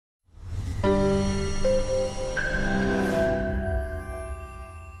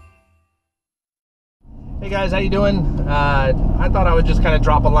guys, how you doing? I thought I would just kind of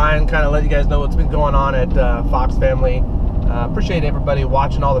drop a line, kind of let you guys know what's been going on at Fox Family. Appreciate everybody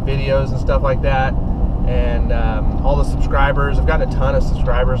watching all the videos and stuff like that, and all the subscribers. I've gotten a ton of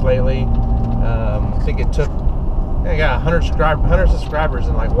subscribers lately. I think it took, I got 100 subscribers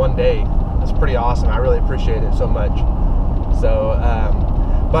in like one day. That's pretty awesome. I really appreciate it so much. So,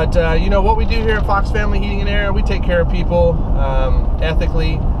 you know what we do here at Fox Family Heating and Air, we take care of people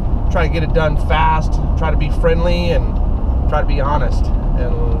ethically, try to get it done fast, try to be friendly, and try to be honest,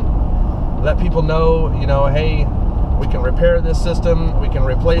 and let people know, you know, hey, we can repair this system, we can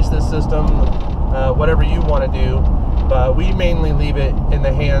replace this system, whatever you want to do, but we mainly leave it in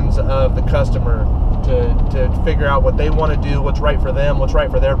the hands of the customer to figure out what they want to do, what's right for them, what's right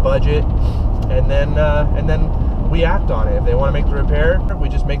for their budget, and then we act on it. If they want to make the repair, we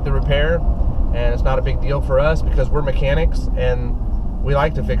just make the repair, and it's not a big deal for us because we're mechanics and we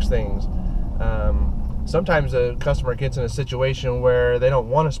like to fix things. Sometimes a customer gets in a situation where they don't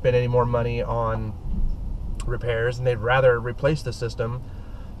want to spend any more money on repairs and they'd rather replace the system,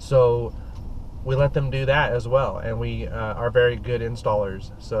 so we let them do that as well, and we are very good installers.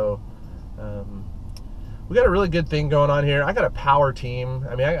 So we got a really good thing going on here. I got a power team.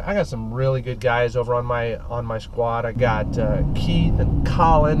 I mean, I got some really good guys over on my squad. I got Keith and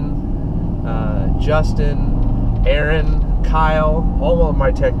Colin, Justin, Aaron, Kyle, all of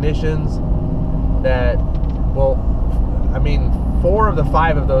my technicians that, well, I mean, 4 of the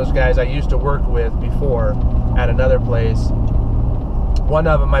 5 of those guys I used to work with before at another place. One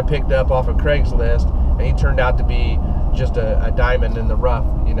of them I picked up off of Craigslist, and he turned out to be just a diamond in the rough,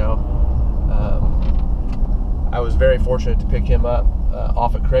 you know. I was very fortunate to pick him up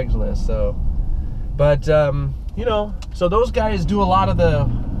off of Craigslist. So, but you know, so those guys do a lot of the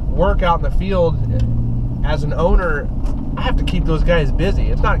work out in the field. As an owner, I have to keep those guys busy.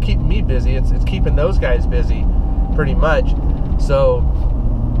 It's not keeping me busy, it's keeping those guys busy pretty much. So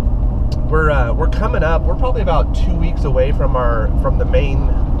we're coming up, we're probably about 2 weeks away from the main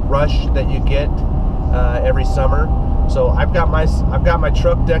rush that you get every summer. So I've got my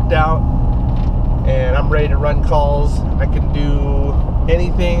truck decked out and I'm ready to run calls. I can do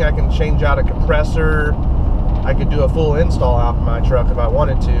anything. I can change out a compressor. I could do a full install out of my truck if I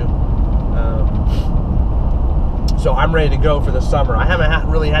wanted to. So I'm ready to go for the summer. I haven't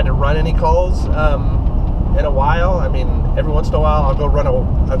really had to run any calls in a while. I mean, every once in a while I'll go run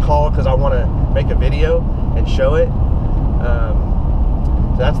a call because I want to make a video and show it.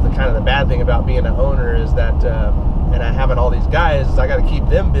 So that's the kind of the bad thing about being an owner, is that and I having all these guys, is I got to keep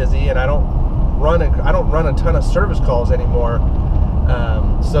them busy, and I don't run a ton of service calls anymore.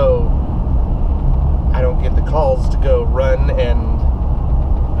 So I don't get the calls to go run and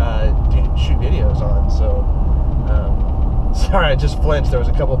shoot videos on. So sorry, I just flinched. There was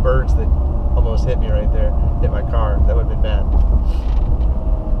a couple birds that almost hit me right there, hit my car. That would have been bad.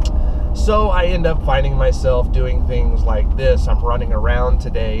 So I end up finding myself doing things like this. I'm running around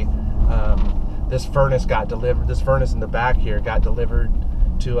today. This furnace got delivered. This furnace in the back here got delivered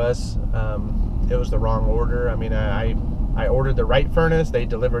to us. It was the wrong order. I mean, I ordered the right furnace. They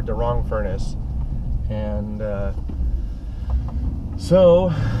delivered the wrong furnace. And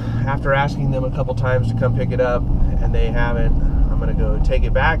so after asking them a couple times to come pick it up, and they haven't, I'm gonna go take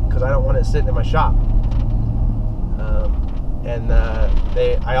it back because I don't want it sitting in my shop.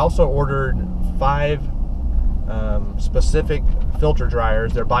 I also ordered 5 specific filter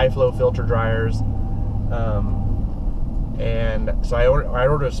dryers. They're Biflow filter dryers, and so I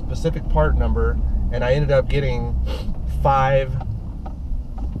ordered a specific part number, and I ended up getting 5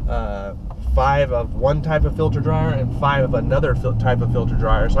 of one type of filter dryer and 5 of another type of filter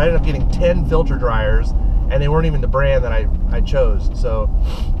dryer. So I ended up getting 10 filter dryers, and they weren't even the brand that I chose. So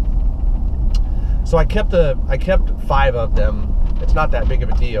I kept 5 of them. It's not that big of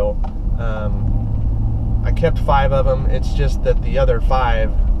a deal. I kept 5 of them. It's just that the other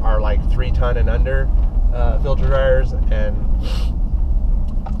 5 are like 3 ton and under filter dryers, and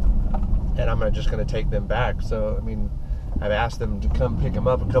I'm just gonna take them back. So I mean, I've asked them to come pick them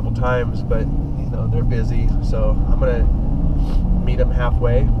up a couple times, but you know, they're busy. So I'm gonna meet them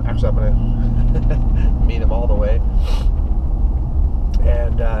halfway. Actually, I'm gonna meet them all the way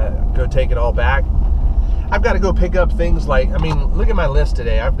and go take it all back. I've got to go pick up things like, I mean, look at my list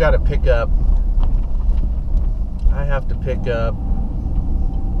today. I have to pick up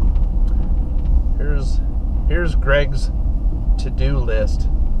here's Greg's to-do list.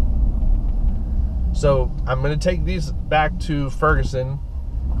 So I'm going to take these back to Ferguson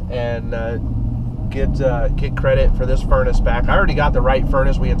and get credit for this furnace back. I already got the right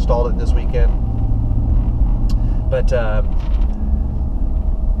furnace. We installed it this weekend. But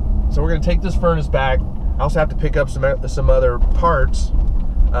so we're going to take this furnace back. I also have to pick up some other parts.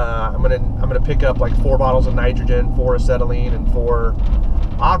 I'm gonna pick up like 4 bottles of nitrogen, 4 acetylene, and 4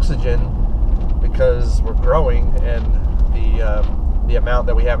 oxygen, because we're growing and the amount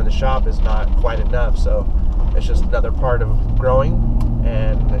that we have in the shop is not quite enough. So it's just another part of growing,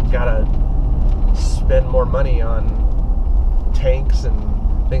 and gotta spend more money on tanks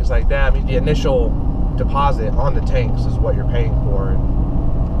and things like that. I mean, the initial deposit on the tanks is what you're paying for,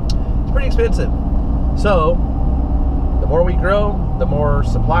 and it's pretty expensive. So the more we grow, the more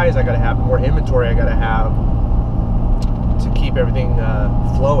supplies I gotta have, the more inventory I gotta have to keep everything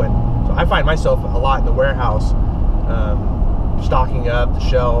flowing. So I find myself a lot in the warehouse, stocking up the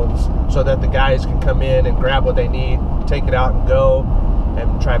shelves so that the guys can come in and grab what they need, take it out and go,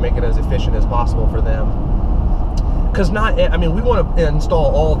 and try to make it as efficient as possible for them. Because we want to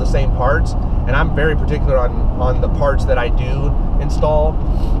install all the same parts, and I'm very particular on the parts that I do install.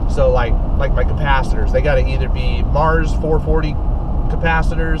 So like my capacitors, they got to either be Mars 440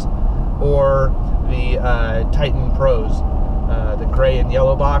 capacitors or the Titan Pros, the gray and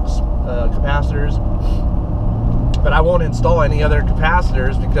yellow box capacitors. But I won't install any other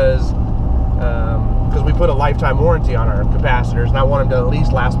capacitors because we put a lifetime warranty on our capacitors, and I want them to at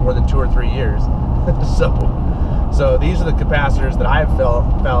least last more than 2 or 3 years. So these are the capacitors that I've felt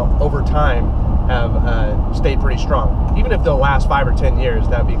over time have stayed pretty strong. Even if they'll last 5 or 10 years,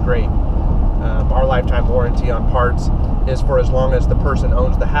 that'd be great. Our lifetime warranty on parts is for as long as the person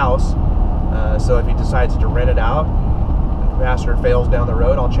owns the house. So if he decides to rent it out, the capacitor fails down the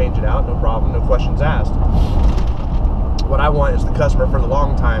road, I'll change it out, no problem, no questions asked. What I want is the customer for the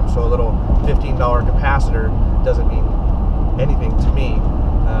long time, so a little $15 capacitor doesn't mean anything to me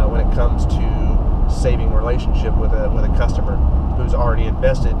when it comes to saving relationship with a customer who's already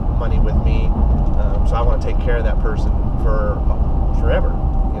invested money with me. So I want to take care of that person for forever.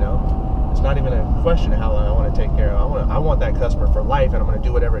 It's not even a question of how long I want to take care of. I want that customer for life, and I'm going to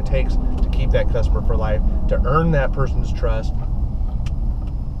do whatever it takes to keep that customer for life, to earn that person's trust,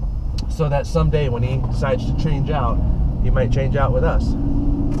 so that someday when he decides to change out, he might change out with us.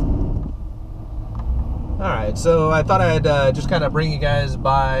 Alright, so I thought I'd just kind of bring you guys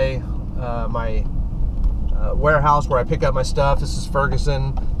by my warehouse where I pick up my stuff. This is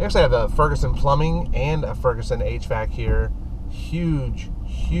Ferguson. They actually have a Ferguson Plumbing and a Ferguson HVAC here. Huge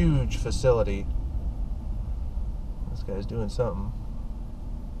facility. This guy's doing something.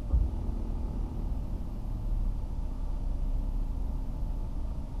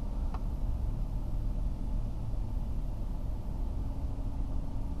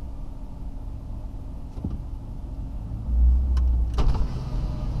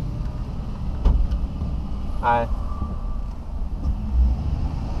 Hi.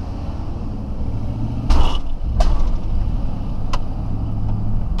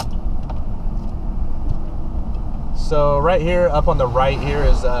 So right here, up on the right here,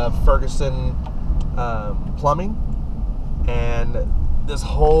 is Ferguson Plumbing, and this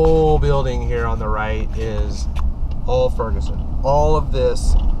whole building here on the right is all Ferguson. All of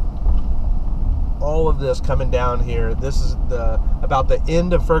this coming down here. This is about the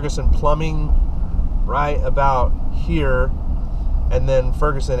end of Ferguson Plumbing, right about here, and then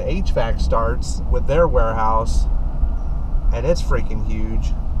Ferguson HVAC starts with their warehouse, and it's freaking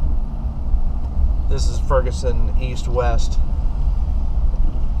huge. This is Ferguson East-West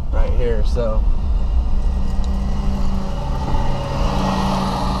right here. So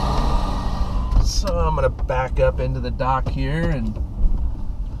I'm gonna back up into the dock here, and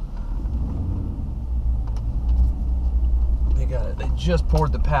they just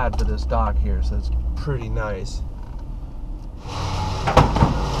poured the pad for this dock here, so it's pretty nice.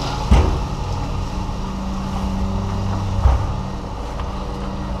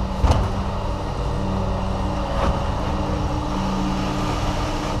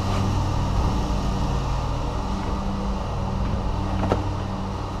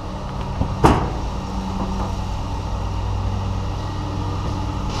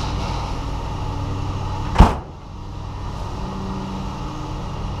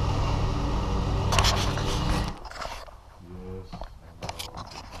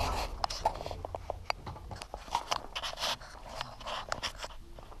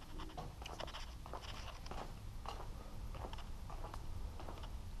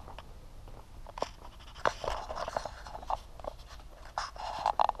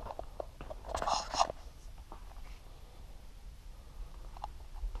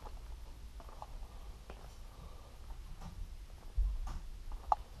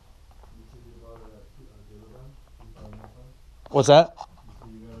 What's that?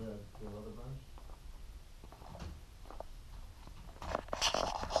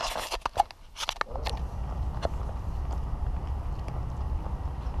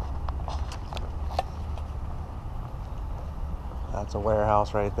 That's a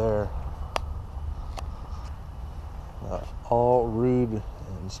warehouse right there. All Ruud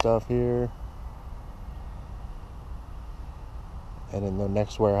and stuff here. And in the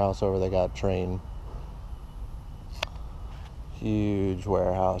next warehouse over, they got Trane. Huge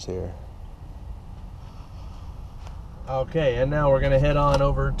warehouse here. Okay, and now we're going to head on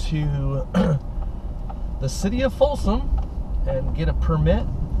over to the city of Folsom and get a permit.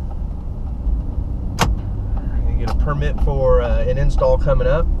 Get a permit for an install coming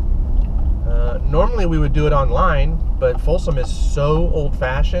up. Normally we would do it online, but Folsom is so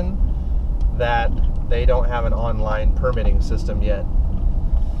old-fashioned that they don't have an online permitting system yet,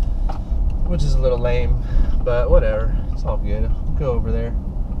 which is a little lame, but whatever, it's all good. We'll go over there.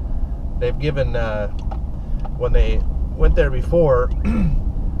 They've given, when they went there before,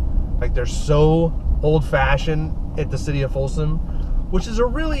 like they're so old-fashioned at the city of Folsom, which is a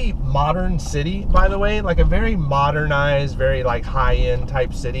really modern city, by the way, like a very modernized, very like high-end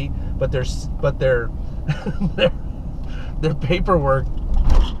type city, but their their paperwork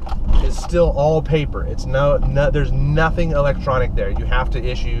is still all paper. It's no there's nothing electronic there. You have to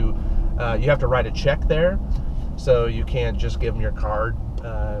issue, you have to write a check there, so you can't just give them your card.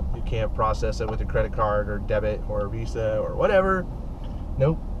 You can't process it with a credit card or debit or Visa or whatever.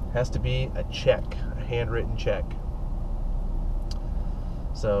 Nope, has to be a check, a handwritten check.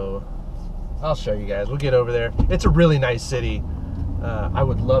 So I'll show you guys. We'll get over there. It's a really nice city. I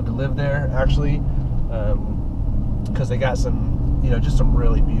would love to live there, actually, because they got some, you know, just some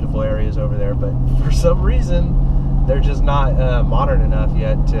really beautiful areas over there. But for some reason, they're just not modern enough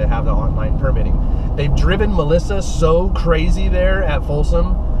yet to have the online permitting. They've driven Melissa so crazy there at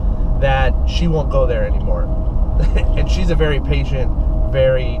Folsom that she won't go there anymore. And she's a very patient,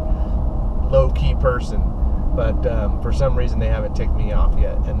 very low-key person. But for some reason, they haven't ticked me off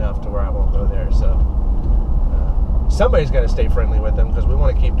yet enough to where I won't go there. So somebody's got to stay friendly with them, because we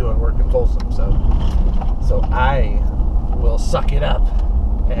want to keep doing work in Folsom. So I will suck it up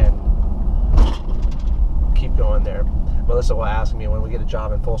and keep going there. Melissa will ask me when we get a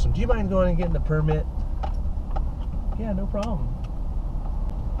job in Folsom, do you mind going and getting the permit? Yeah, no problem.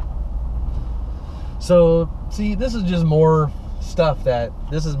 So see, this is just more stuff that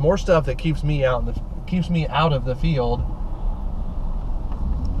keeps me out of the field.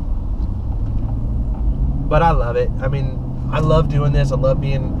 But I love it. I mean, I love doing this. I love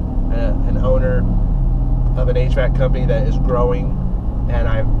being an owner of an HVAC company that is growing, and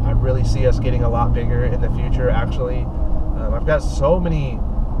I really see us getting a lot bigger in the future, actually. I've got so many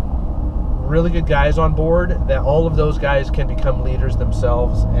really good guys on board that all of those guys can become leaders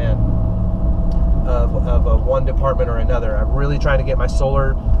themselves and of one department or another. I'm really trying to get my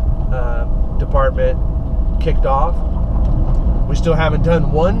solar department kicked off. We still haven't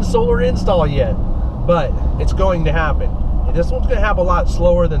done one solar install yet, but it's going to happen. And this one's going to happen a lot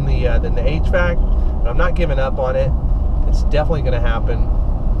slower than the HVAC, but I'm not giving up on it. It's definitely going to happen.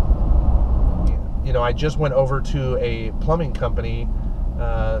 You know, I just went over to a plumbing company.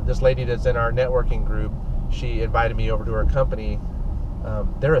 This lady that's in our networking group, she invited me over to her company.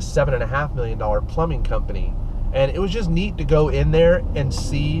 They're a $7.5 million plumbing company, and it was just neat to go in there and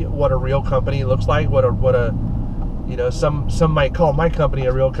see what a real company looks like. What a you know, some might call my company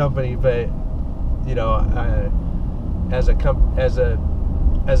a real company, but you know, as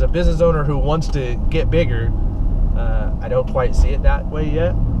a business owner who wants to get bigger, I don't quite see it that way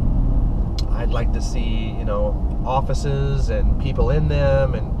yet. I'd like to see, you know, offices and people in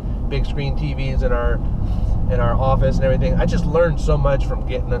them and big screen TVs in our office and everything. I just learned so much from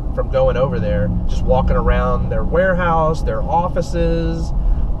going over there, just walking around their warehouse, their offices,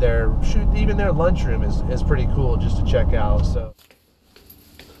 even their lunchroom is pretty cool just to check out. So.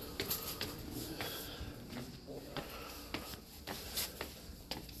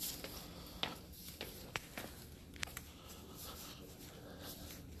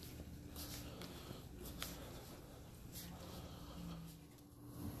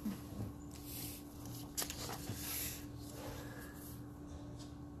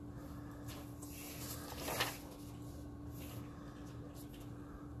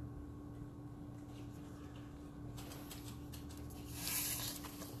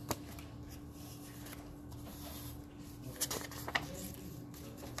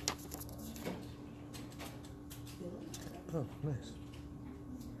 Oh, nice.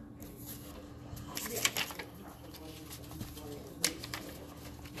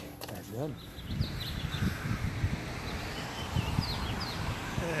 That's done.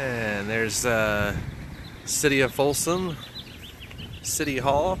 And there's City of Folsom, City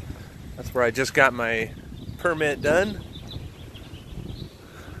Hall. That's where I just got my permit done.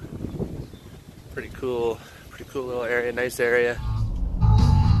 Pretty cool little area, nice area.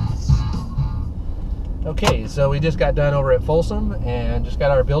 Okay, so we just got done over at Folsom and just got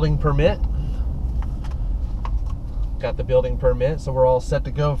our building permit. Got the building permit, so we're all set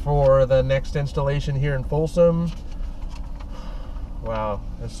to go for the next installation here in Folsom. Wow,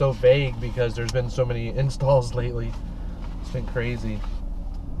 it's so vague because there's been so many installs lately. It's been crazy.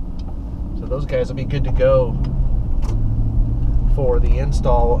 So those guys will be good to go for the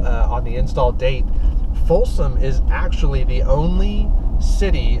install on the install date. Folsom is actually the only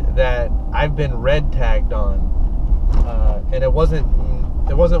city that I've been red tagged on, and it wasn't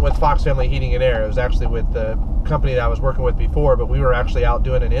with Fox Family Heating and Air. It was actually with the company that I was working with before, but we were actually out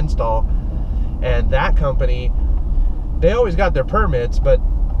doing an install, and that company, they always got their permits, but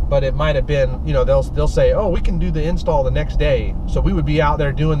it might have been, you know, they'll say, oh, we can do the install the next day. So we would be out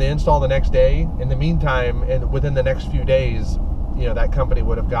there doing the install the next day. In the meantime, and within the next few days, you know, that company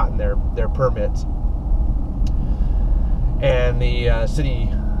would have gotten their permits. And the city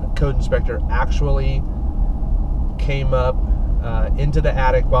code inspector actually came up into the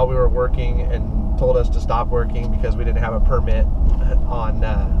attic while we were working and told us to stop working because we didn't have a permit on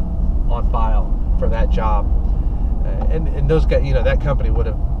file for that job. And those guys, you know, that company would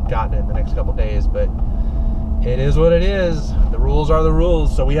have gotten it in the next couple days, but it is what it is. The rules are the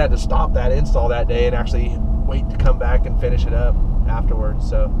rules. So we had to stop that install that day and actually wait to come back and finish it up afterwards.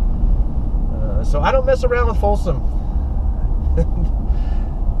 So I don't mess around with Folsom.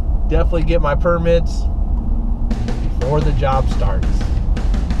 Definitely get my permits before the job starts.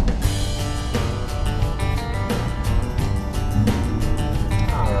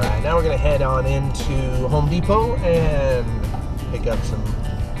 Alright, now we're going to head on into Home Depot and pick up some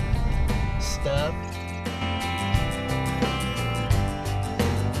stuff.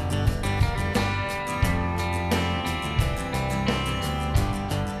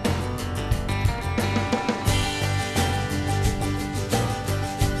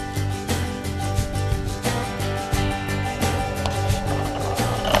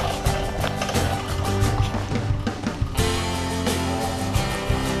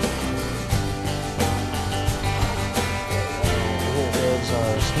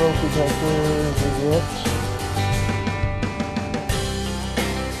 Smoke detector, get.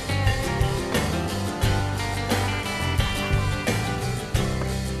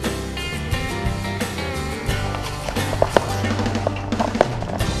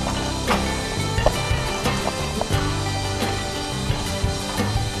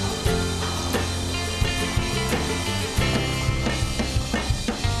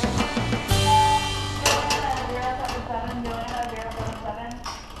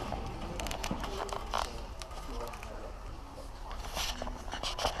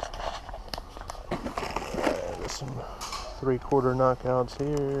 Some 3/4 knockouts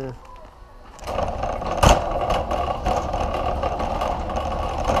here.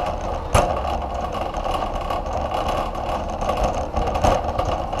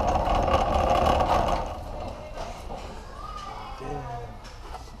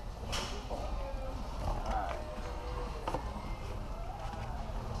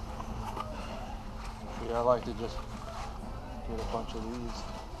 Yeah, I like to just get a bunch of these.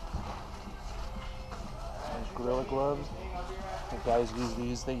 Gorilla Gloves. The guys use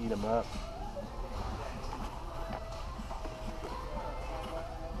these, they eat them up.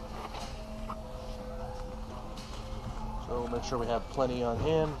 So we'll make sure we have plenty on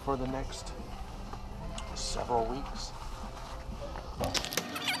hand for the next several weeks.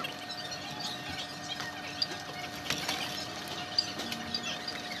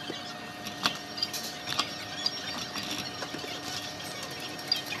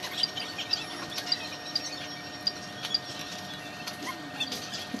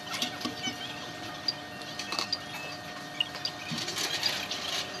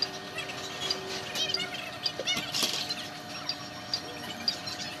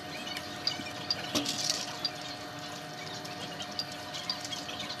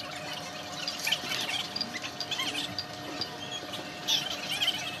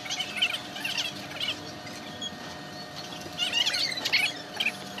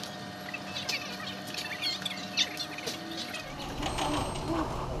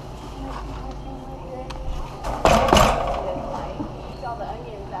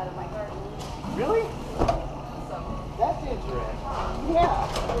 Really? That's interesting.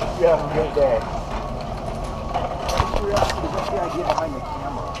 Yeah. You have a good day. What's the idea behind the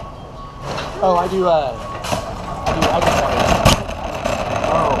camera? Oh, I do exercise.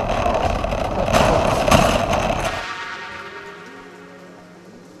 Oh.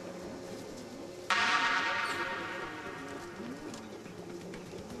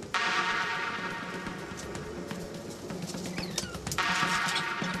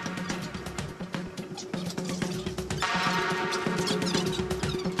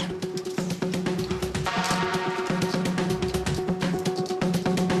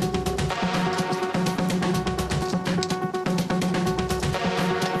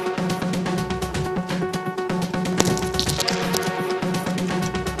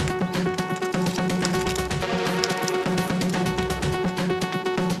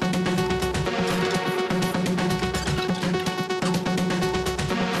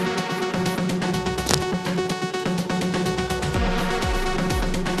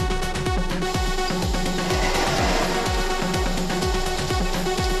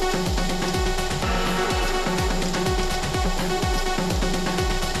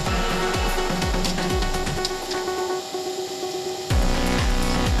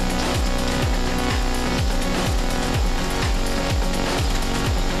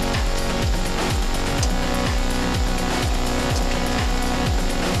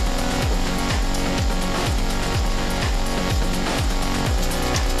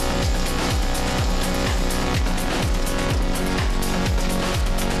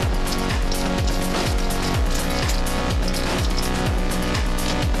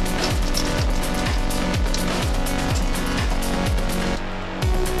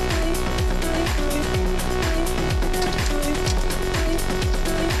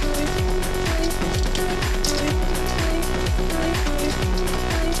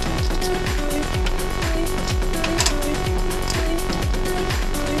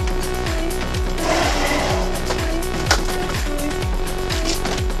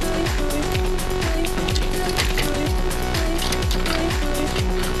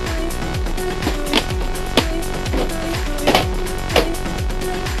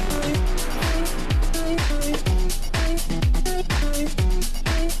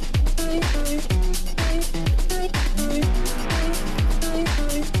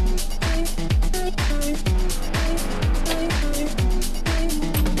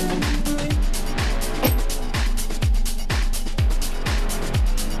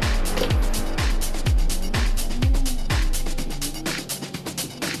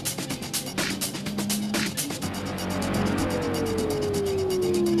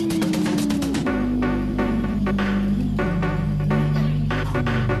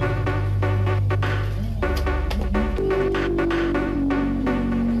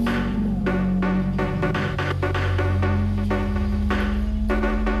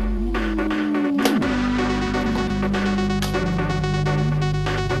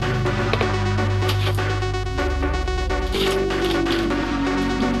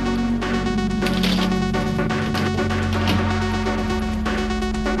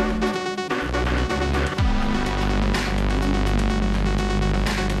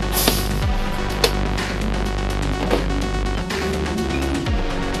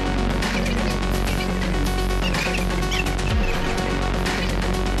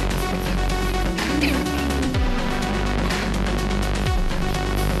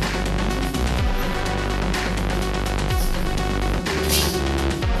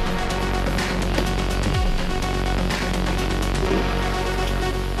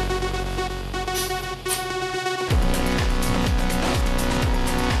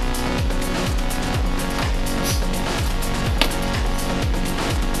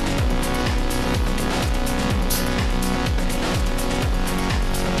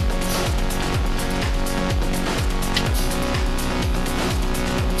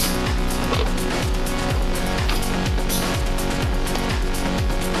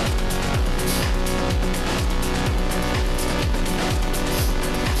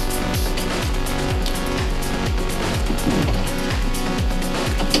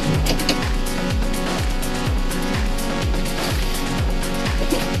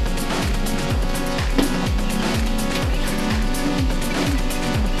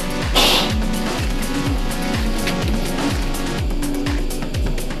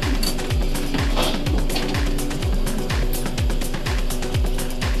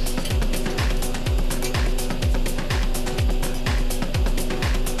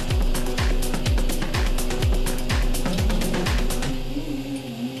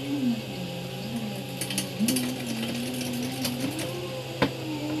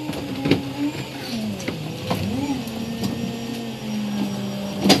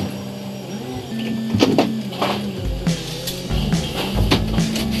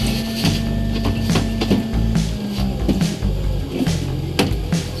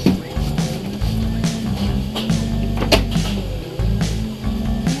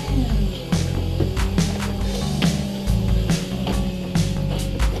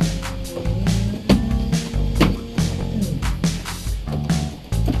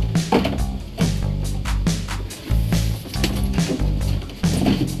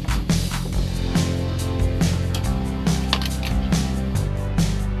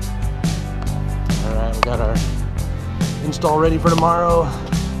 Got our install ready for tomorrow.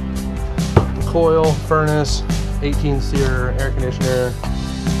 The coil, furnace, 18-seer air conditioner.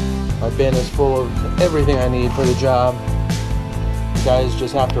 My bin is full of everything I need for the job. You guys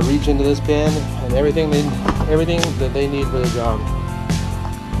just have to reach into this bin, and everything that they need for the job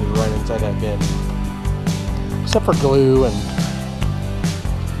is right inside that bin. Except for glue and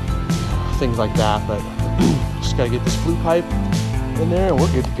things like that, but just gotta get this flue pipe in there and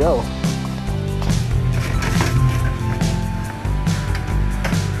we're good to go.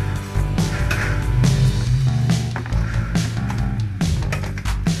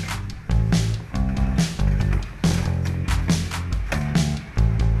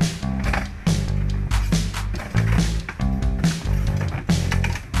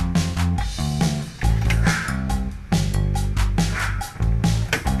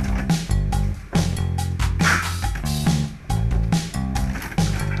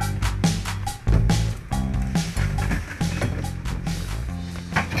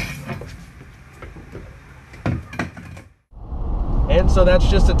 And so that's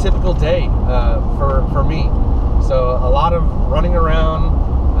just a typical day for me. So a lot of running around.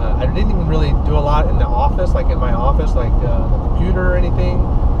 I didn't even really do a lot in the office, like in my office, like the computer or anything.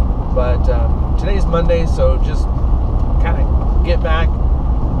 But today's Monday, so just kind of get back,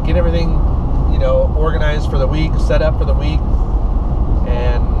 get everything, you know, organized for the week, set up for the week,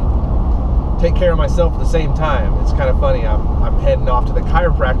 and take care of myself at the same time. It's kind of funny. I'm heading off to the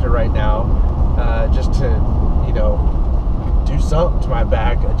chiropractor right now, just to, you know, do something to my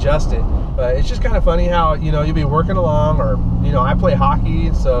back, adjust it. But it's just kind of funny how, you know, you'll be working along, or, you know, I play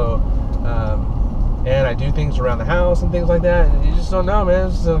hockey, so and I do things around the house and things like that, and you just don't know, man.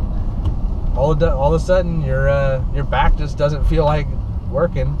 It's all of a sudden your back just doesn't feel like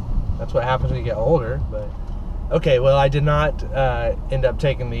working. That's what happens when you get older. But okay, well, I did not end up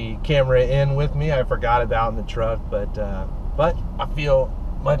taking the camera in with me. I forgot it out in the truck, but I feel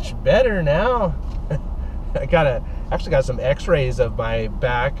much better now. I actually got some x-rays of my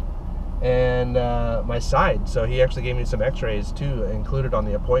back and my side, so he actually gave me some x-rays too, included on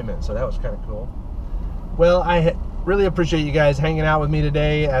the appointment, so that was kind of cool. Well, I really appreciate you guys hanging out with me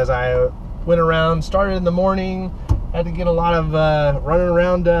today as I went around. Started in the morning, had to get a lot of running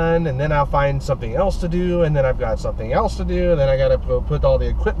around done, and then I'll find something else to do, and then I've got something else to do, and then I gotta go put all the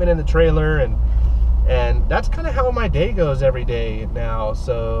equipment in the trailer, and that's kind of how my day goes every day now.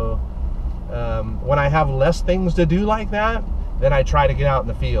 So when I have less things to do like that, then I try to get out in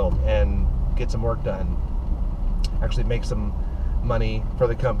the field and get some work done. Actually make some money for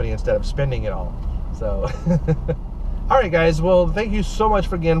the company instead of spending it all. So, all right, guys. Well, thank you so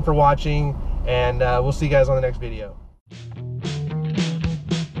much again for watching, and we'll see you guys on the next video.